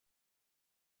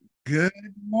Good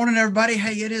morning, everybody.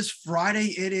 Hey, it is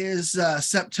Friday. It is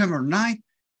September 9th.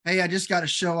 Hey, I just got to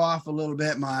show off a little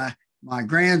bit. My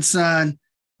grandson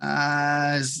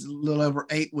is a little over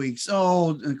 8 weeks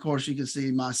old. And of course, you can see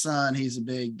my son. He's a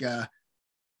big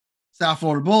South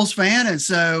Florida Bulls fan. And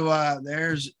so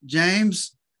there's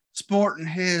James sporting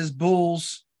his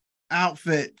Bulls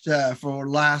outfit for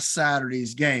last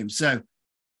Saturday's game. So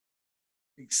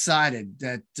excited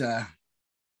that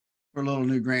for a little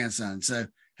new grandson. So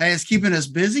hey, it's keeping us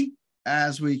busy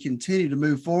as we continue to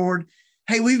move forward.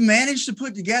 Hey, we've managed to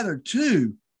put together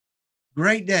 2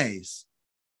 great days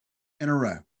in a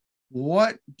row.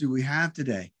 What do we have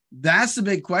today? That's the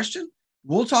big question.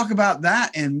 We'll talk about that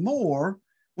and more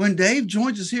when Dave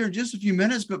joins us here in just a few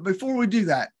minutes. But before we do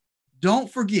that,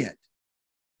 don't forget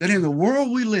that in the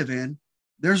world we live in,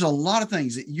 there's a lot of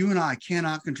things that you and I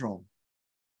cannot control.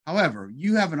 However,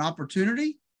 you have an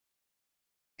opportunity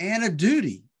and a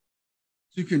duty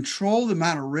to control the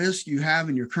amount of risk you have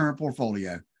in your current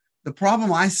portfolio. The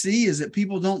problem I see is that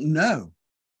people don't know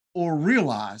or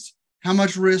realize how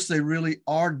much risk they really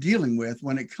are dealing with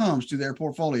when it comes to their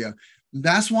portfolio.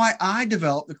 That's why I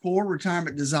developed the core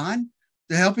retirement design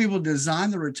to help people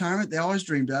design the retirement they always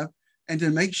dreamed of and to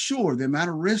make sure the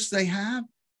amount of risk they have,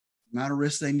 the amount of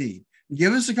risk they need.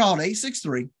 Give us a call at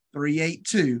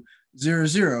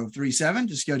 863-382-0037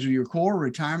 to schedule your core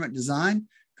retirement design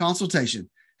consultation.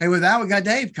 Hey, with that, we got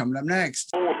Dave coming up next.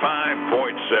 5.7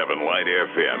 Light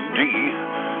FM.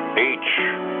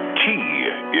 DHT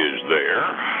is there.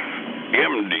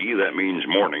 MD, that means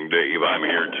Morning Dave. I'm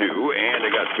here too. And I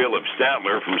got Phillip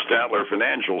Statler from Statler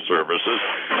Financial Services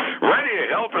ready to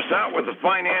help us out with the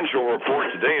financial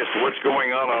report today as to what's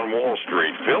going on Wall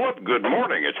Street. Phillip, good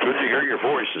morning. It's good to hear your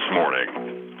voice this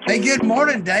morning. Hey, good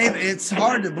morning, Dave. It's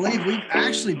hard to believe we've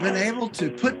actually been able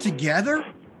to put together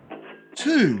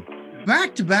 2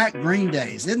 back-to-back green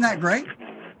days. Isn't that great?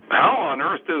 How on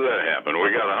earth did that happen?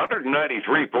 We got 193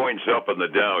 points up in the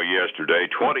Dow yesterday,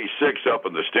 26 up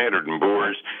in the Standard &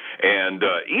 Poor's, and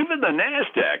even the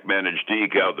NASDAQ managed to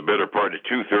eke out the better part of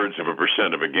 2/3 of a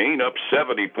percent of a gain, up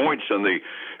 70 points, and the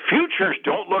futures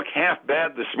don't look half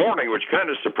bad this morning, which kind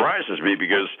of surprises me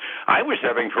because I was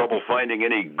having trouble finding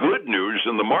any good news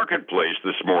in the marketplace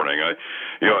this morning. I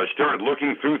started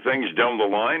looking through things down the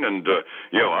line, and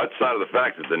outside of the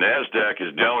fact that the NASDAQ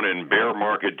is down in bear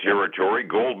market territory,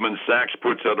 Goldman Sachs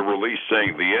puts out a release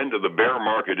saying the end of the bear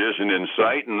market isn't in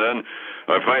sight, and then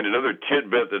I find another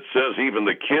tidbit that says even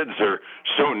the kids are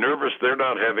so nervous they're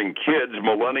not having kids.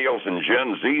 Millennials and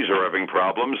Gen Zs are having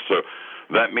problems, so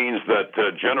that means that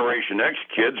Generation X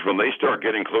kids, when they start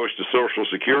getting close to Social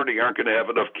Security, aren't going to have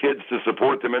enough kids to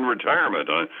support them in retirement.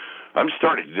 I'm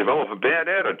starting to develop a bad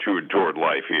attitude toward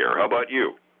life here. How about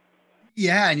you?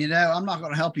 Yeah, and I'm not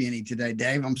going to help you any today,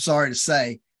 Dave. I'm sorry to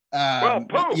say. Well,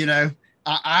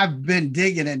 I've been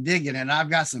digging, and I've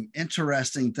got some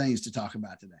interesting things to talk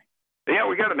about today. Yeah,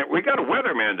 we got a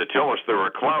weatherman to tell us there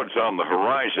are clouds on the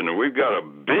horizon, and we've got a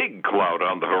big cloud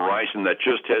on the horizon that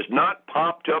just has not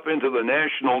popped up into the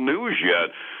national news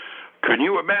yet. Can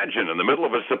you imagine, in the middle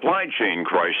of a supply chain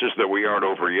crisis that we aren't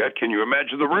over yet, can you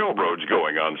imagine the railroads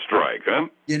going on strike, huh?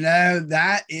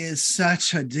 That is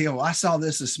such a deal. I saw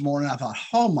this morning. I thought,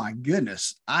 oh, my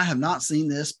goodness, I have not seen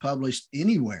this published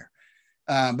anywhere.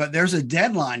 But there's a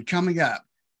deadline coming up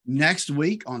next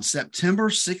week on September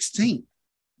 16th.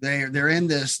 They're in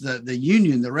this, the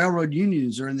railroad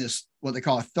unions are in this, what they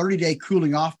call a 30-day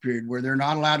cooling off period where they're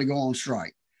not allowed to go on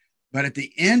strike. But at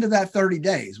the end of that 30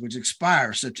 days, which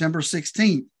expires September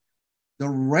 16th, the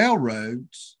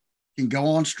railroads can go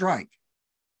on strike.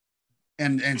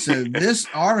 And so this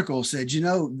article said,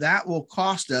 that will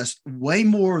cost us way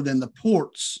more than the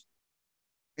ports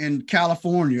in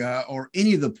California or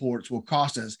any of the ports will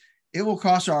cost us. It will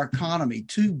cost our economy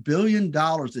 $2 billion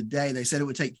a day. They said it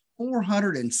would take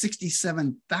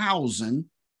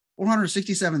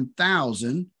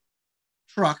 467,000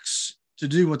 trucks to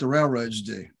do what the railroads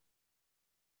do.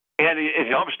 And it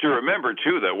helps to remember,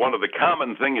 too, that one of the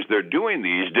common things they're doing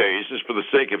these days is for the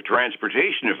sake of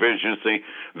transportation efficiency,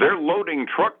 they're loading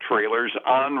truck trailers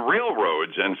on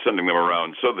railroads and sending them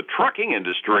around. So the trucking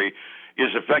industry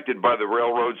is affected by the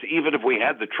railroads, even if we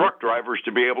had the truck drivers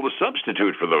to be able to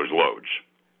substitute for those loads.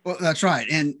 Well, that's right.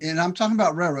 And I'm talking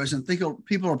about railroads, and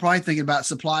people are probably thinking about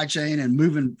supply chain and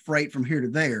moving freight from here to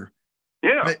there.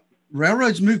 Yeah. But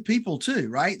railroads move people too,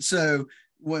 right? So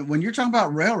when you're talking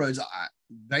about railroads,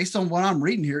 based on what I'm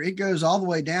reading here, it goes all the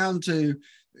way down to,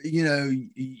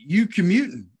 you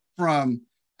commuting from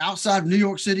outside of New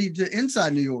York City to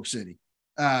inside New York City.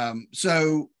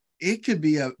 So it could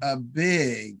be a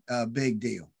big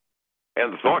deal.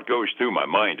 And the thought goes through my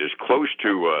mind, as close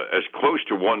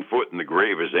to 1 foot in the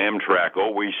grave as Amtrak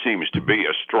always seems to be,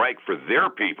 a strike for their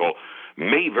people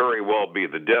may very well be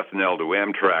the death knell to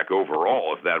Amtrak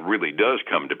overall if that really does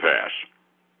come to pass.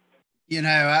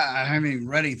 I haven't even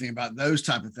read anything about those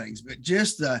type of things, but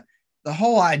just the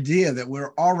whole idea that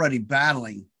we're already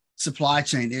battling supply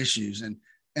chain issues, and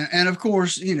of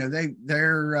course, they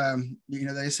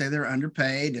say they're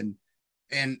underpaid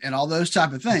and all those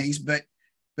type of things, but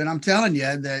I'm telling you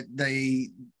that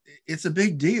it's a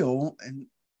big deal, and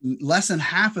less than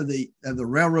half of the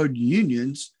railroad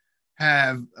unions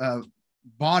have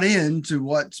bought into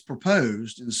what's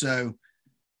proposed, and so,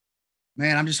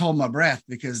 man, I'm just holding my breath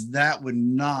because that would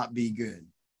not be good.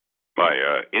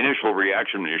 My initial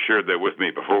reaction when you shared that with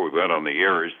me before we went on the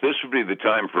air is this would be the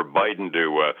time for Biden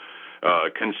to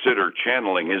consider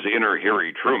channeling his inner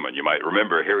Harry Truman. You might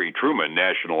remember Harry Truman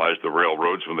nationalized the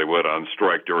railroads when they went on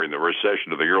strike during the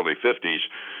recession of the early 50s.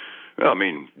 Well, I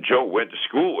mean, Joe went to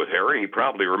school with Harry. He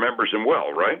probably remembers him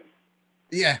well, right?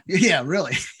 Yeah,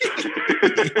 really.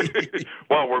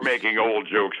 While we're making old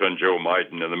jokes on Joe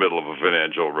Biden in the middle of a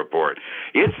financial report.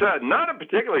 It's not a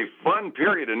particularly fun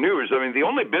period of news. I mean, the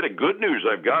only bit of good news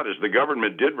I've got is the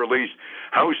government did release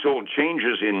household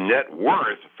changes in net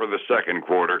worth for the second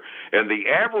quarter, and the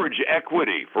average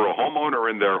equity for a homeowner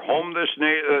in their home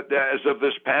as of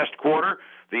this past quarter,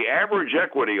 the average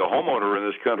equity a homeowner in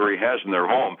this country has in their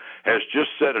home has just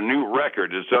set a new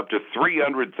record. It's up to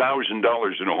 $300,000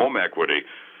 in home equity.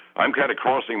 I'm kind of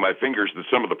crossing my fingers that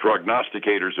some of the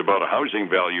prognosticators about a housing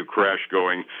value crash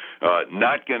going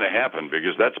not going to happen,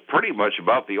 because that's pretty much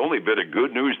about the only bit of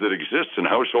good news that exists in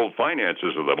household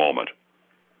finances at the moment.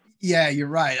 Yeah, you're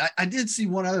right. I did see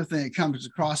one other thing that comes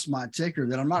across my ticker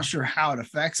that I'm not sure how it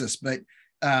affects us, but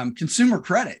consumer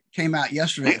credit came out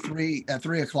yesterday at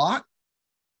 3 o'clock.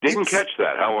 Didn't catch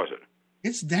that. How was it?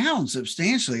 It's down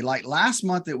substantially. Like last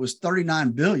month, it was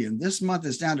 39 billion. This month,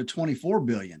 it's down to 24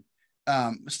 billion.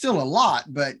 Still a lot,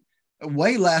 but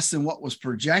way less than what was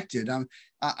projected. I'm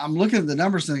looking at the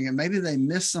numbers thinking maybe they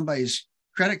missed somebody's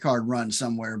credit card run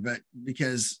somewhere, but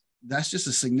because that's just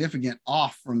a significant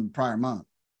off from the prior month.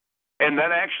 And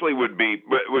that actually would be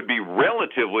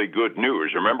relatively good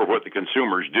news. Remember what the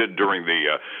consumers did during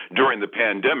the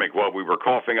pandemic. While we were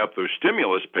coughing up those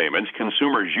stimulus payments,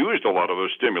 consumers used a lot of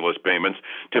those stimulus payments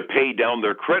to pay down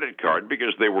their credit card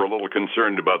because they were a little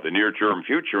concerned about the near-term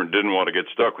future and didn't want to get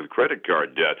stuck with credit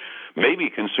card debt. Maybe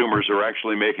consumers are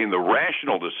actually making the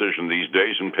rational decision these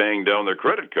days and paying down their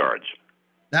credit cards.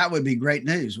 That would be great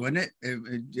news, wouldn't it?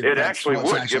 It actually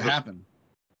would. Happen.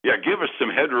 Yeah, give us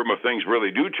some headroom if things really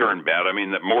do turn bad. I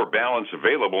mean, that more balance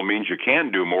available means you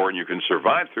can do more and you can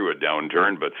survive through a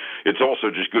downturn, but it's also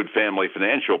just good family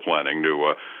financial planning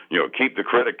to, keep the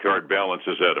credit card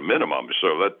balances at a minimum.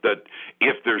 So that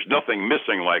if there's nothing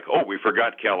missing, like, oh, we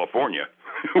forgot California.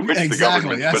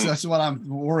 Exactly. That's what I'm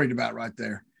worried about right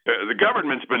there. The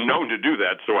government's been known to do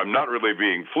that, so I'm not really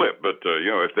being flip, but,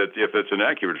 if that's an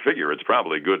accurate figure, it's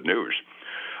probably good news.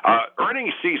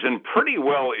 Earnings season pretty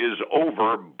well is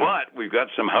over, but we've got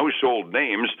some household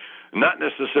names, not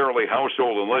necessarily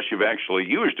household unless you've actually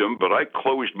used them, but I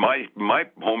closed my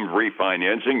home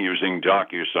refinancing using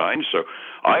DocuSign, so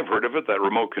I've heard of it, that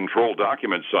remote control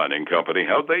document signing company.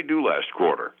 How'd they do last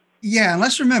quarter? Yeah, and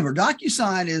let's remember,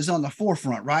 DocuSign is on the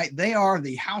forefront, right? They are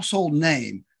the household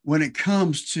name when it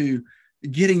comes to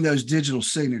getting those digital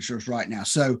signatures right now.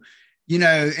 So,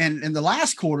 and in the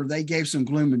last quarter, they gave some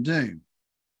gloom and doom.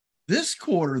 This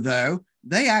quarter, though,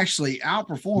 they actually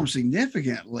outperformed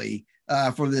significantly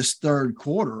for this third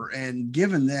quarter, and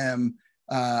given them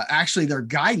actually their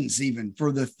guidance even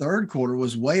for the third quarter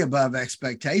was way above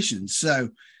expectations. So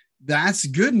that's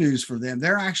good news for them.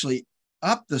 They're actually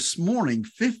up this morning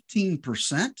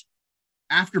 15%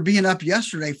 after being up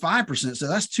yesterday 5%. So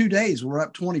that's 2 days. We're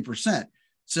up 20%.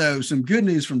 So some good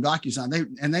news from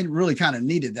DocuSign. They really kind of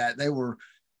needed that. They were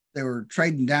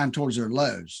trading down towards their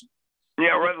lows.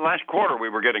 Yeah, right. Last quarter, we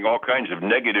were getting all kinds of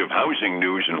negative housing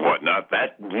news and whatnot.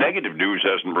 That negative news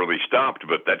hasn't really stopped,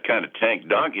 but that kind of tanked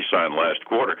DocuSign last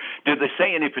quarter. Did they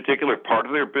say any particular part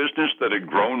of their business that had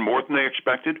grown more than they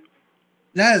expected?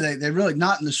 No, they really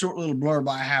not in the short little blurb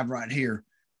I have right here.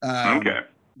 Okay.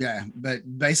 Yeah,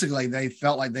 but basically they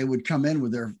felt like they would come in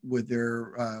with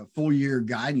their full year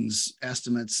guidance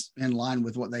estimates in line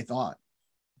with what they thought.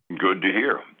 Good to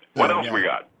hear. What else we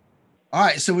got? All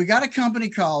right, so we got a company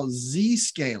called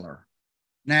Zscaler.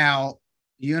 Now,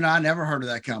 you and I never heard of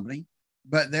that company,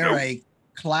 but they're a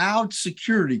cloud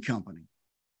security company,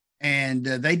 and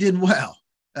they did well.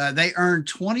 They earned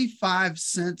 25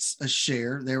 cents a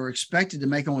share. They were expected to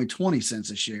make only 20 cents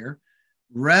a share.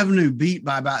 revenue beat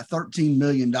by about $13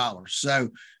 million.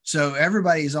 So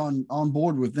everybody's on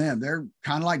board with them. They're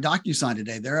kind of like DocuSign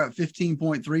today. They're up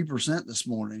 15.3% this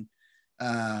morning.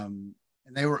 And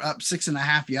they were up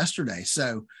 6.5% yesterday.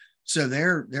 So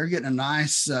they're getting a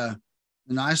nice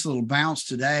little bounce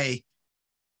today.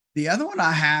 The other one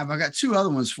I got two other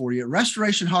ones for you.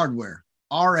 Restoration Hardware,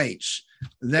 RH.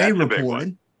 They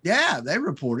reported. Yeah, they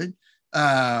reported.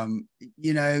 They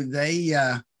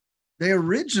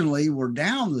originally were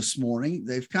down this morning.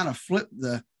 They've kind of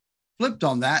flipped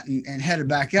on that and headed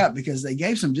back up because they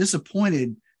gave some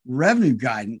disappointed revenue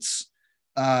guidance.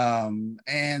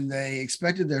 And they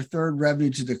expected their third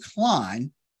revenue to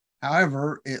decline.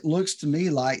 However, it looks to me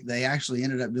like they actually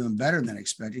ended up doing better than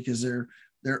expected because they're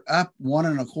up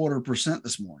 1.25%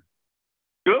 this morning.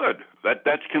 Good.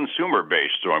 That's consumer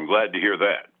based, so I'm glad to hear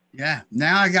that. Yeah.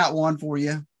 Now I got one for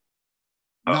you.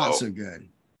 Not so good.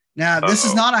 Now, this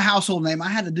is not a household name. I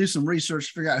had to do some research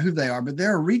to figure out who they are, but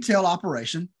they're a retail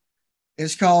operation.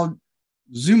 It's called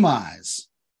LOOMS.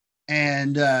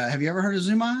 And have you ever heard of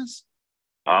LOOMS?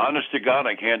 Honest to God,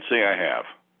 I can't say I have.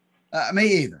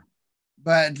 Me either.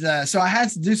 But so I had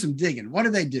to do some digging. What do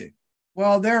they do?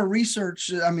 Well, they're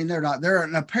they're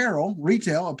an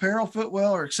retail apparel, footwear,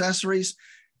 or accessories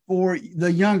for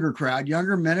the younger crowd,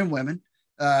 younger men and women,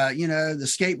 the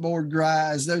skateboard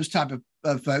guys, those type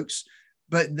of folks.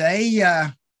 But they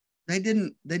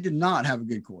did not have a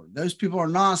good quarter. Those people are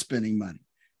not spending money.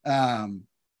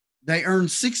 They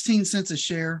earned 16 cents a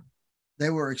share. They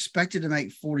were expected to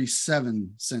make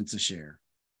 47 cents a share.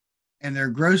 And their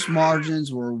gross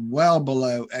margins were well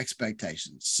below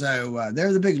expectations. So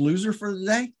they're the big loser for the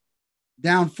day,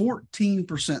 down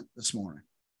 14% this morning.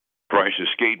 Price of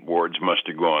skateboards must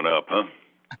have gone up, huh?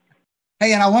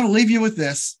 Hey, and I want to leave you with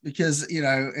this because,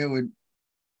 it would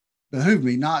behoove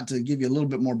me not to give you a little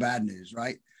bit more bad news,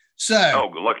 right?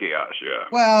 So, lucky us, yeah.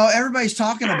 Well, everybody's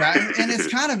talking about it, and it's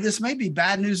kind of, this may be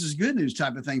bad news is good news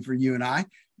type of thing for you and I,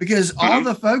 because all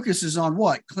the focus is on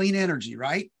what? Clean energy,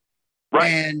 right?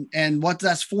 Right. And what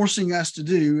that's forcing us to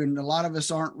do, and a lot of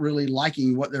us aren't really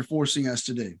liking what they're forcing us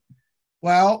to do.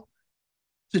 Well,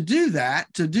 to do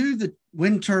that, to do the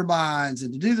wind turbines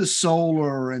and to do the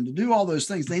solar and to do all those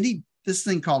things, they need this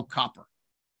thing called copper.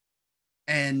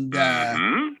 And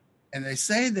and they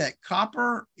say that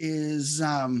copper is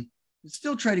it's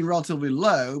still trading relatively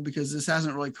low because this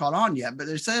hasn't really caught on yet. But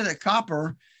they say that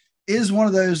copper is one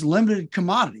of those limited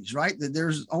commodities, right? That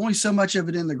there's only so much of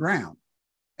it in the ground.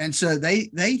 And so they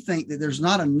think that there's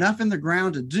not enough in the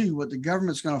ground to do what the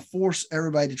government's going to force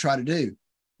everybody to try to do,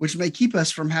 which may keep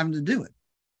us from having to do it.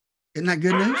 Isn't that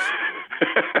good news?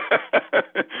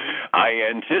 I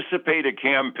anticipate a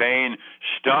campaign,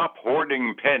 stop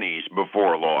hoarding pennies,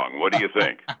 before long. What do you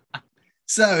think?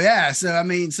 So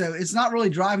it's not really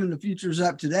driving the futures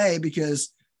up today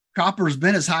because copper's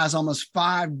been as high as almost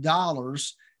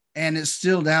 $5 and it's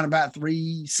still down about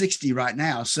 $3.60 right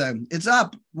now. So it's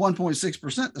up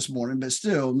 1.6% this morning, but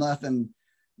still nothing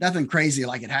crazy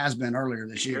like it has been earlier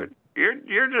this year.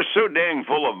 You're just so dang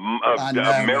full of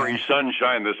merry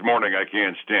sunshine this morning. I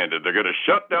can't stand it. They're going to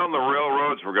shut down the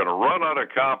railroads. We're going to run out of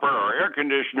copper. Our air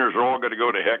conditioners are all going to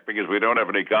go to heck because we don't have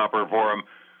any copper for them.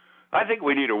 I think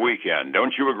we need a weekend.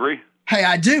 Don't you agree? Hey,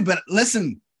 I do. But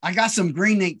listen, I got some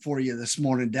green ink for you this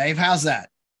morning, Dave. How's that?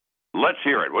 Let's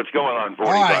hear it. What's going on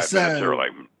 45 minutes early?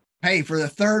 Hey, for the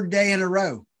third day in a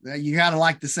row, you got to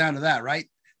like the sound of that, right?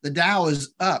 The Dow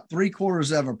is up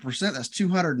 0.75%. That's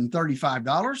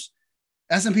 $235.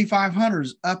 S&P 500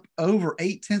 is up over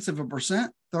 0.8%,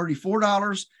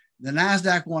 $34. The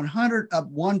NASDAQ 100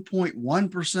 up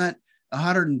 1.1%,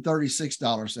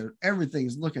 $136. So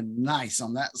everything's looking nice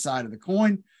on that side of the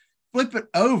coin. Flip it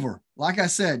over. Like I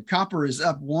said, copper is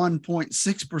up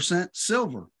 1.6%.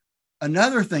 Silver,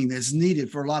 another thing that's needed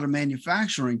for a lot of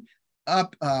manufacturing,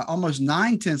 up almost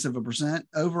 0.9%,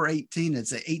 over 18.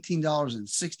 It's at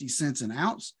 $18.60 an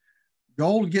ounce.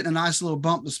 Gold getting a nice little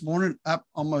bump this morning, up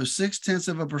almost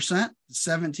 0.6%,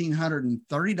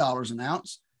 $1,730 an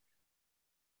ounce.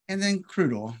 And then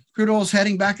crude oil. Crude oil is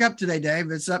heading back up today, Dave.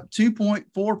 It's up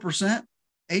 2.4%,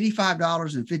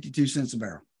 $85.52 a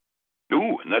barrel.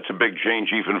 Ooh, and that's a big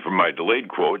change even from my delayed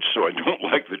quotes, so I don't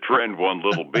like the trend one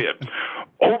little bit.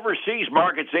 Overseas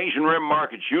markets, Asian Rim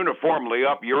markets uniformly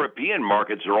up. European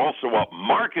markets are also up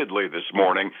markedly this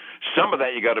morning. Some of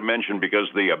that you got to mention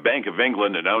because the Bank of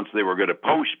England announced they were going to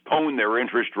postpone their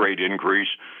interest rate increase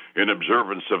in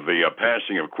observance of the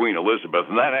passing of Queen Elizabeth,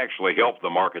 and that actually helped the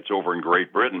markets over in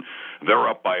Great Britain. They're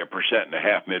up by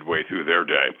 1.5% midway through their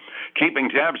day. Keeping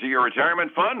tabs of your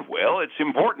retirement fund? Well, it's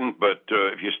important, but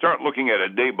if you start looking at a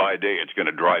day by day, it's going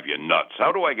to drive you nuts.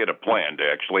 How do I get a plan to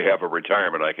actually have a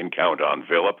retirement I can count on,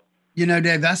 Phillip? You know,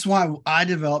 Dave, that's why I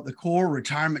developed the core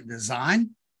retirement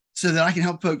design so that I can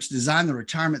help folks design the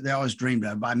retirement they always dreamed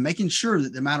of by making sure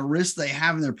that the amount of risk they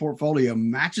have in their portfolio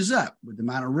matches up with the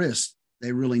amount of risk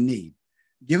they really need.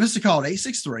 Give us a call at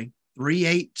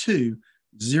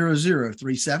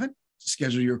 863-382-0037 to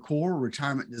schedule your core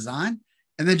retirement design.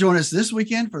 And then join us this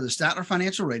weekend for the Statler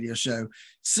Financial Radio Show,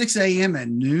 6 a.m.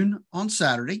 and noon on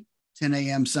Saturday, 10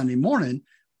 a.m. Sunday morning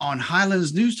on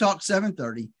Highlands News Talk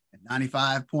 730 at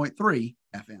 95.3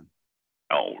 FM.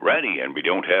 Alrighty, and we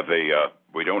don't have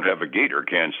a Gator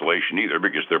cancellation either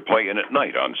because they're playing at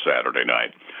night on Saturday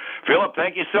night. Phillip,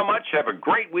 thank you so much. Have a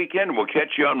great weekend. We'll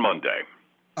catch you on Monday.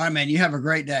 All right, man. You have a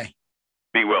great day.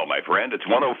 Be well, my friend. It's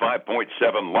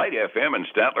 105.7 Light FM and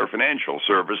Statler Financial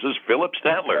Services, Phillip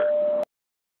Statler.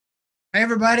 Hey,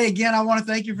 everybody. Again, I want to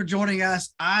thank you for joining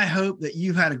us. I hope that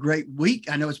you've had a great week.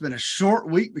 I know it's been a short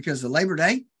week because of Labor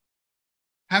Day.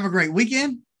 Have a great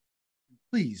weekend.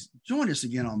 Please join us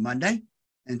again on Monday.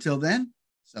 Until then,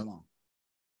 so long.